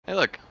Hey,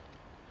 look.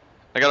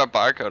 I got a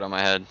barcode on my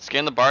head.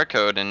 Scan the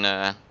barcode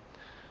and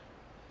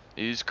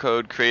use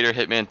code creator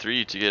Hitman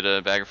 3 to get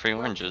a bag of free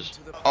oranges.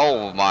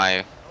 Oh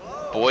my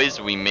boys,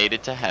 we made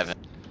it to heaven.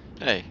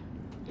 Hey,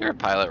 you're a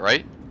pilot,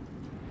 right?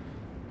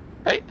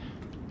 Right?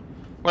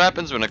 What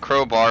happens when a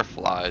crowbar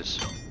flies?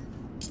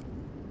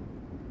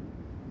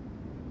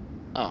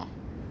 Oh.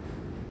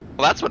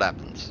 Well, that's what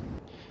happens.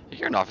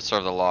 You're an officer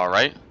of the law,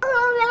 right?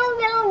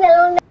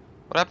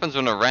 What happens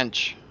when a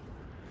wrench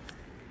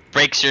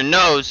breaks your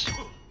nose?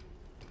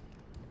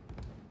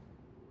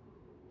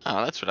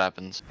 Oh, that's what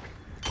happens.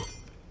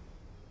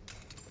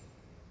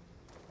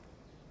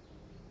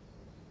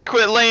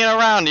 Quit laying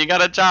around, you got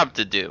a job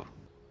to do.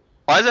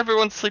 Why is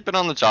everyone sleeping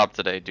on the job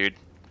today, dude?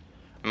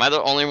 Am I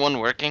the only one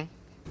working?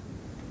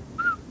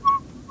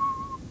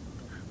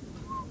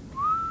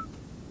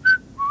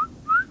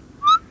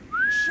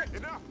 Shit,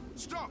 enough!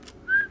 Stop!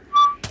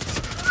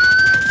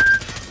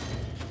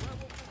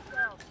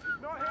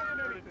 Not hitting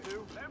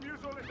anything. Let him use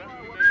all this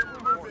fireworks and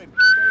we'll move in.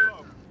 Stay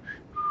low.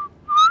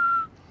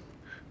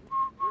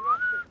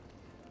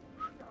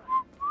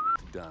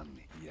 Done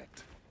yet.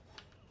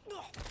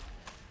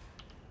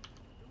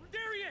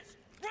 There he is!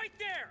 Right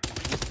there!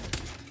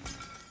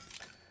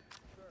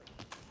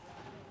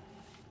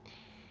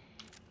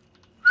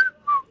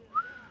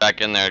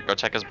 Back in there, go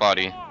check his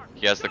body.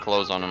 He has the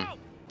clothes on him.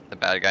 The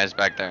bad guy's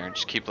back there.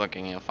 Just keep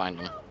looking, you'll find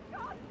him.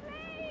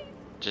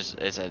 Just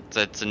it's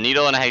a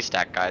needle in a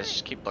haystack, guys.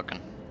 Just keep looking.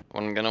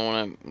 What I'm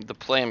gonna the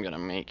play I'm gonna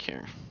make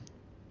here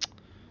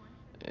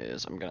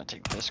is I'm gonna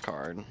take this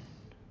card and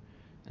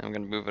I'm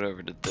gonna move it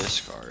over to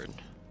this card. I'm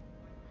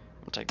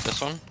gonna take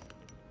this one,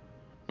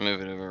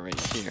 move it over right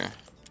here,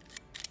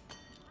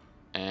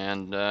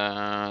 and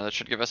that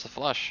should give us a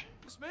flush.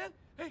 This man?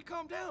 Hey,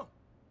 calm down.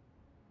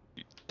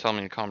 You tell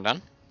me to calm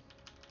down?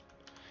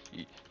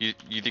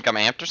 You think I'm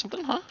amped or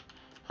something? Huh?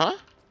 Huh?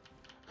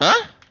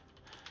 Huh?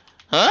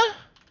 Huh?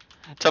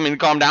 Tell me to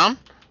calm down?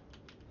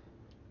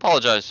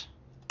 Apologize.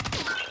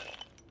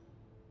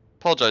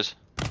 Apologize.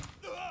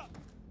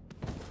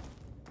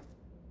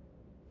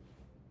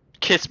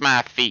 Kiss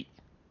my feet.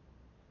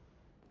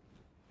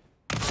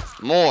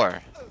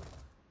 More.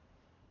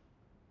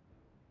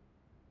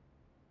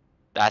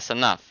 That's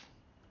enough.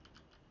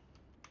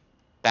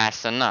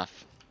 That's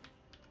enough.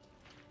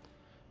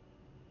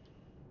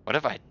 What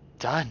have I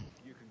done?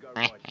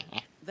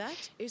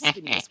 That is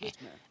Phineas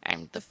Whitmer,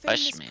 I'm the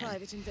famous bushman.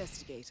 private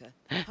investigator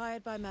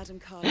hired by Madame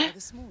Carlyle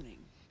this morning.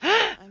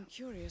 I'm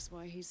curious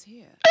why he's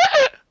here.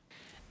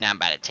 Now I'm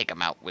about to take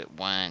him out with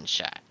one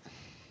shot.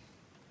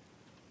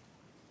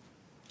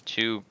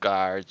 2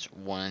 guards,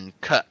 1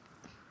 cut.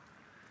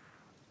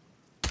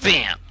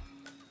 Bam!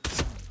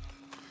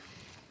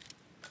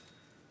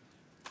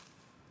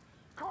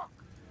 Cock!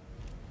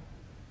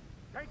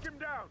 Take him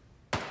down!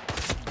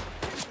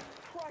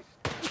 Christ!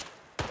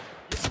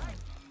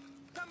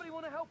 Somebody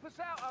want to help us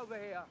out over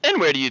here? And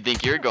where do you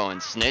think you're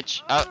going,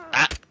 snitch?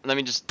 Let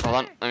me just, hold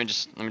on. Let me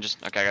just,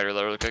 okay, I gotta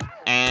reload really quick.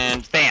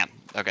 And bam!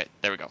 Okay,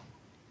 there we go.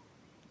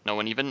 No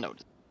one even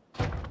noticed.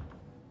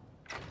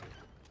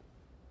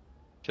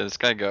 Okay, this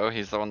guy go.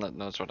 He's the one that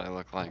knows what I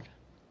look like.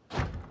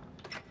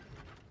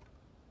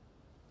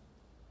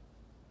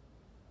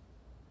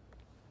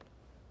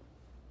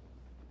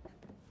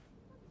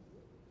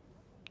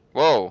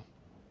 Whoa.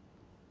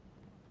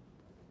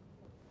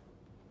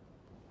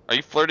 Are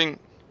you flirting?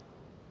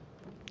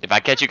 If I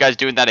catch you guys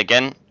doing that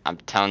again, I'm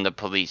telling the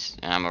police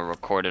and I'm gonna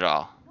record it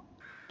all.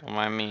 Don't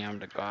mind me, I'm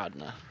the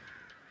gardener.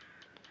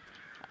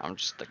 I'm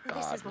just the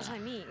gardener. This is what I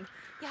mean.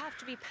 You have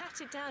to be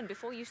patted down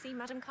before you see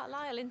Madame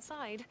Carlyle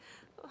inside.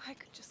 Oh, I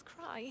could just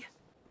cry.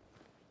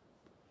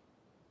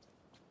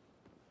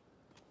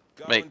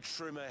 Go Wait. and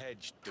trim a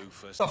hedge,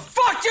 doofus. The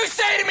fuck you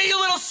say to me, you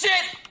little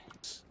shit!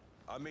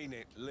 I mean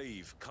it.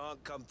 Leave.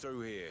 Can't come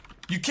through here.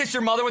 You kiss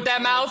your mother with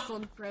that mouth?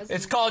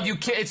 It's called you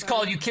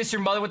kiss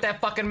your mother with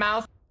that fucking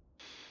mouth?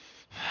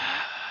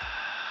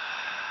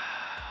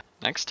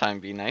 Next time,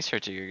 be nicer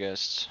to your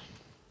guests.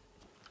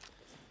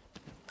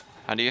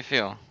 How do you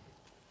feel?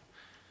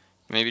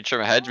 Maybe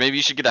trim a hedge? Maybe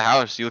you should get a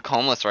house. You look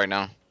homeless right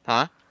now.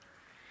 Huh?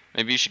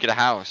 Maybe you should get a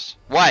house.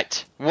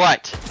 What?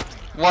 What?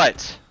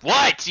 What?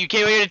 What? You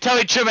came here to tell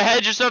me to trim a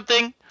hedge or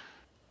something?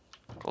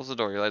 Close the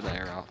door. You're letting the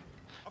air out.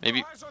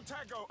 Maybe. Eyes on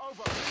Tango.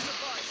 Over.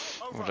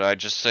 Over. What did I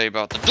just say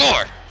about the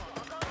door?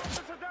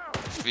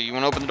 You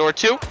want to open the door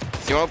too? You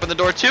want to open the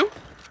door too?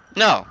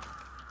 No.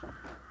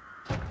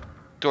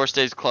 Door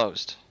stays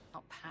closed.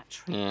 Oh,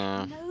 Patrick.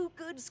 Yeah. No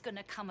good's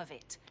gonna come of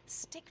it.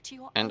 Stick to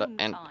your And own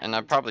and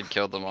I probably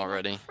killed them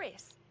already.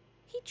 Chris,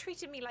 he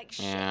treated me like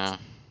shit. Yeah.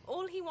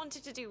 All he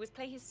wanted to do was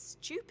play his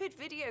stupid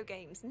video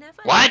games.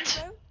 Never.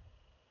 What?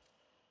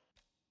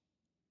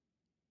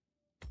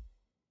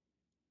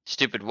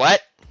 Stupid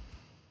what?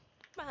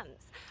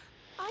 Romance.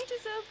 I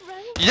deserve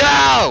romance.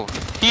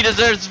 Yo! He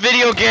deserves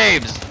video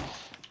games!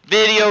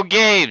 Video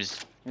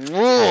games!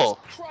 Rule!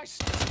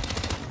 Christ.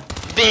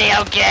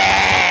 Video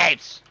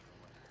games!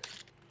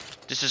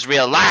 This is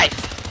real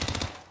life!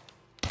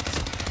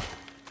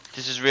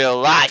 This is real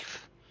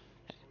life!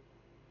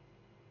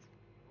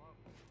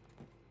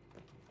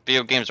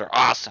 Video games are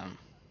awesome.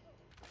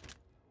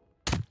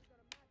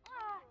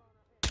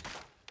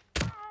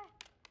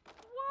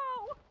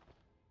 Whoa!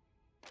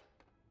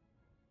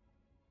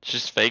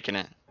 She's faking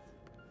it.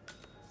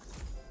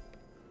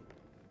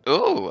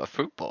 Ooh, a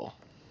fruit bowl.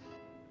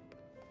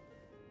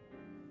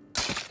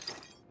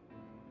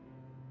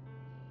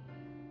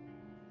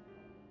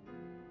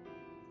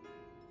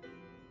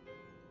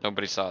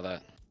 Nobody saw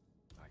that.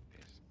 Like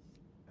this,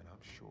 and I'm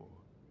sure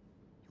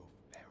you're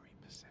very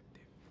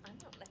perceptive. I'm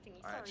not letting you.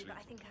 I Sorry, actually- but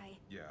I think I.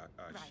 Yeah,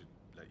 I Right. should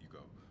let you go.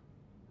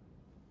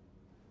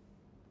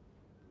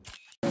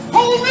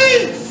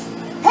 Police!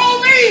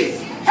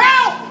 Police!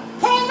 Help!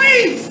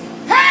 Police!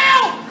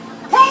 Help!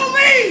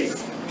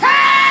 Police!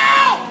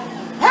 Help!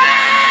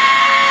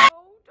 Help!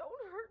 Oh,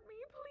 don't hurt me,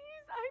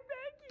 please. I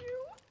beg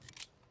you.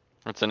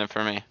 What's in it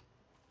for me?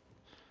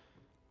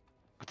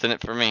 What's in it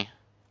for me?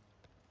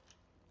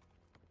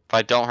 If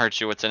I don't hurt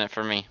you, what's in it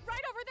for me?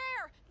 Right over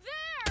there.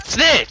 There.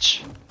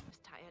 Snitch! I was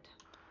tired.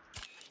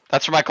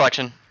 That's for my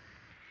collection.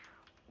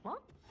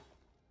 What?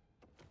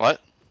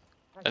 What?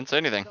 Didn't say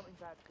anything.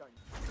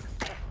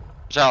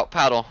 Watch out,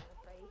 paddle.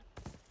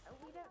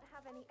 We don't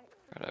have any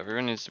extra. God,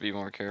 everyone needs to be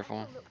more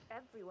careful. Look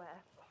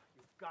everywhere.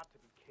 You've got to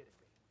be kidding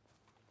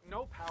me.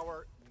 No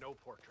power, no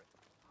portrait.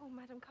 Oh,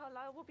 Madame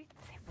Carlyle will be.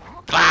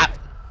 Clap!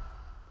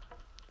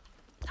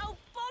 Oh,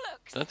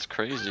 bollocks! That's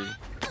crazy.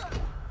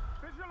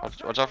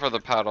 Watch out for the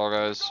paddle,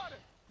 guys.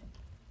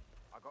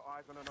 I got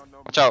eyes on an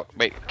unknown. Watch out.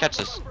 Wait, catch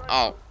this.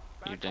 Oh,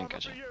 you didn't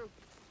catch it.